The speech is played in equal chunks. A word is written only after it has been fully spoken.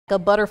The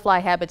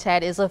butterfly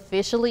habitat is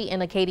officially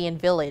in Acadian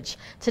Village.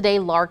 Today,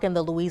 LARC and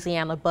the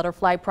Louisiana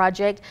Butterfly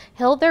Project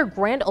held their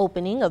grand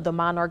opening of the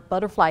Monarch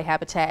Butterfly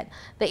Habitat.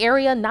 The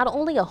area not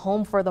only a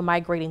home for the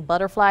migrating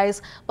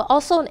butterflies, but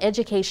also an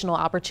educational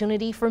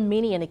opportunity for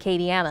many in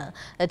Acadiana.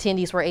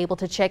 Attendees were able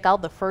to check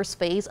out the first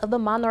phase of the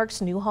Monarch's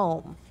new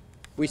home.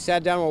 We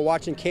sat down and were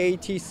watching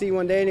KATC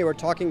one day, and they were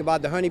talking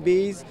about the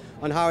honeybees,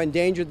 on how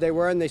endangered they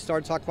were, and they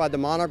started talking about the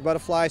monarch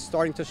butterflies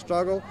starting to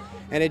struggle.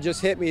 And it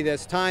just hit me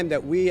this time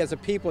that we as a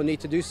people need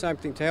to do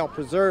something to help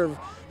preserve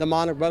the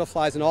monarch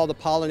butterflies and all the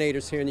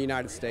pollinators here in the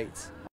United States.